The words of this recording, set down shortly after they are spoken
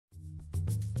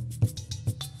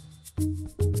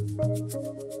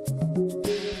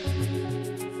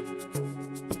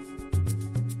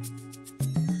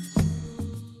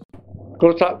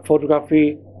Close-up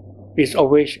photography is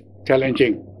always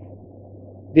challenging.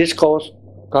 This course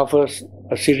covers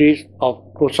a series of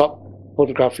close-up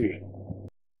photography.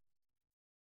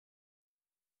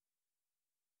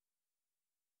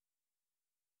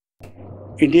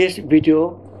 In this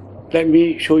video, let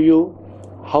me show you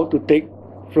how to take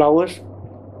flowers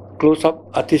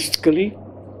close-up artistically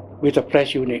with a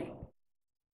flash unit.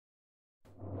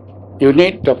 You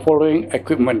need the following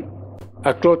equipment: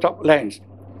 a close-up lens,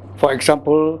 for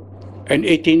example, an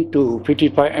 18 to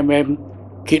 55 mm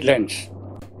kit lens,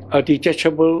 a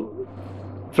detachable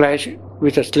flash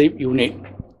with a slip unit.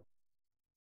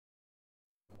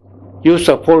 Use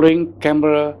the following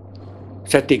camera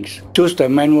settings. Choose the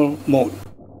manual mode.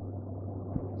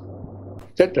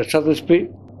 Set the shutter speed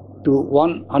to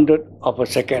 100 of a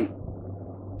second.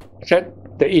 Set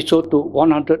the ISO to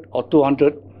 100 or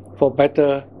 200 for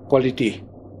better quality.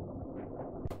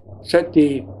 Set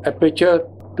the aperture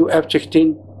to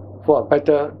f16 for a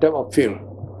better depth of field.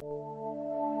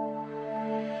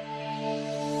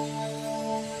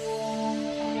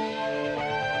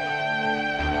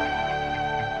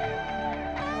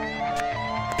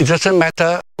 It doesn't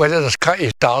matter whether the sky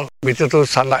is dull with little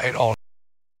sunlight at all.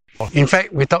 In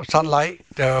fact, without sunlight,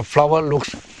 the flower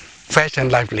looks fresh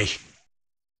and lively.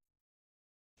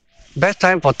 Best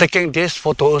time for taking these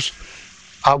photos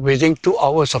are within 2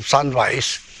 hours of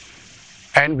sunrise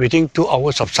and within 2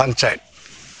 hours of sunset,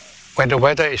 when the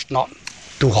weather is not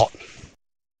too hot.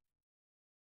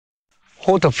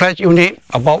 Hold the flash unit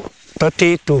about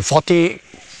 30 to 40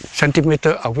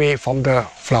 centimeters away from the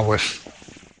flowers.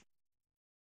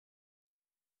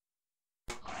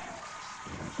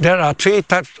 There are 3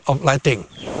 types of lighting: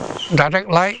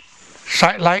 direct light,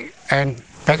 side light, and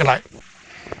backlight.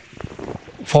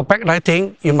 For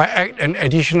backlighting, you might add an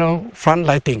additional front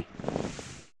lighting.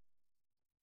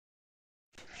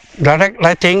 Direct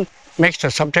lighting makes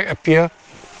the subject appear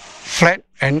flat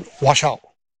and wash out.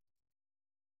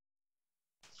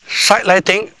 Side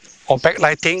lighting or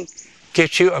backlighting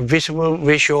gives you a visible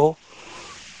ratio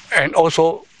and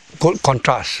also good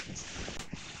contrast.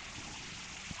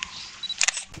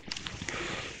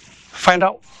 Find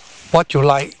out what you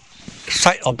like,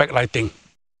 side or backlighting.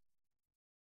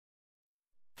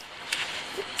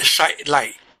 Side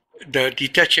light. The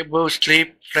detachable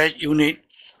slip flash unit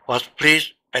was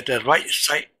placed at the right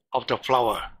side of the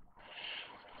flower.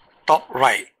 Top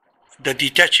right. The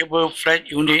detachable flash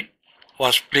unit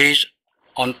was placed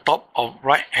on top of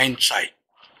right hand side.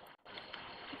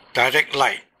 Direct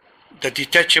light. The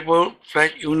detachable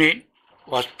flash unit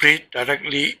was placed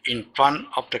directly in front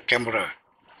of the camera.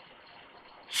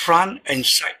 Front and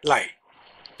side light.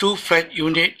 2 flash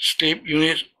unit slip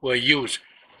units were used.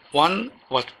 One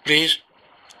was placed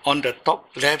on the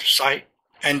top left side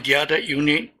and the other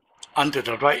unit under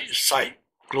the right side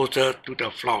closer to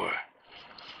the flower.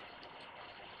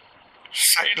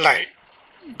 Side light.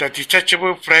 The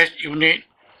detachable flash unit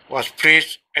was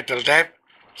placed at the left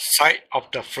side of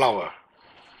the flower.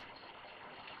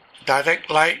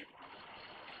 Direct light.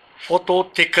 Photo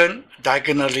taken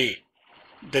diagonally.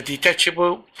 The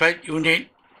detachable flash unit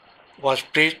was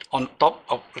placed on top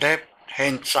of left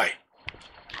hand side.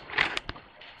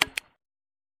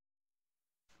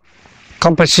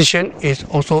 Composition is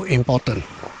also important.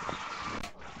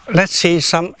 Let's see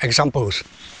some examples.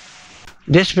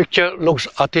 This picture looks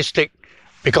artistic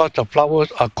because the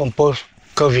flowers are composed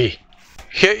curvy.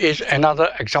 Here is another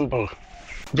example.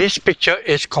 This picture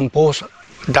is composed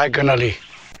diagonally.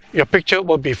 Your picture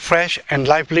will be fresh and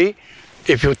lively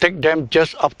if you take them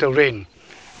just after rain,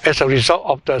 as a result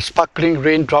of the sparkling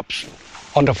raindrops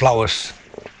on the flowers.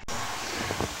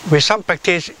 With some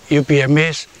practice, you'll be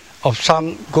amazed of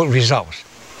some good results.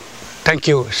 Thank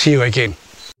you. See you again.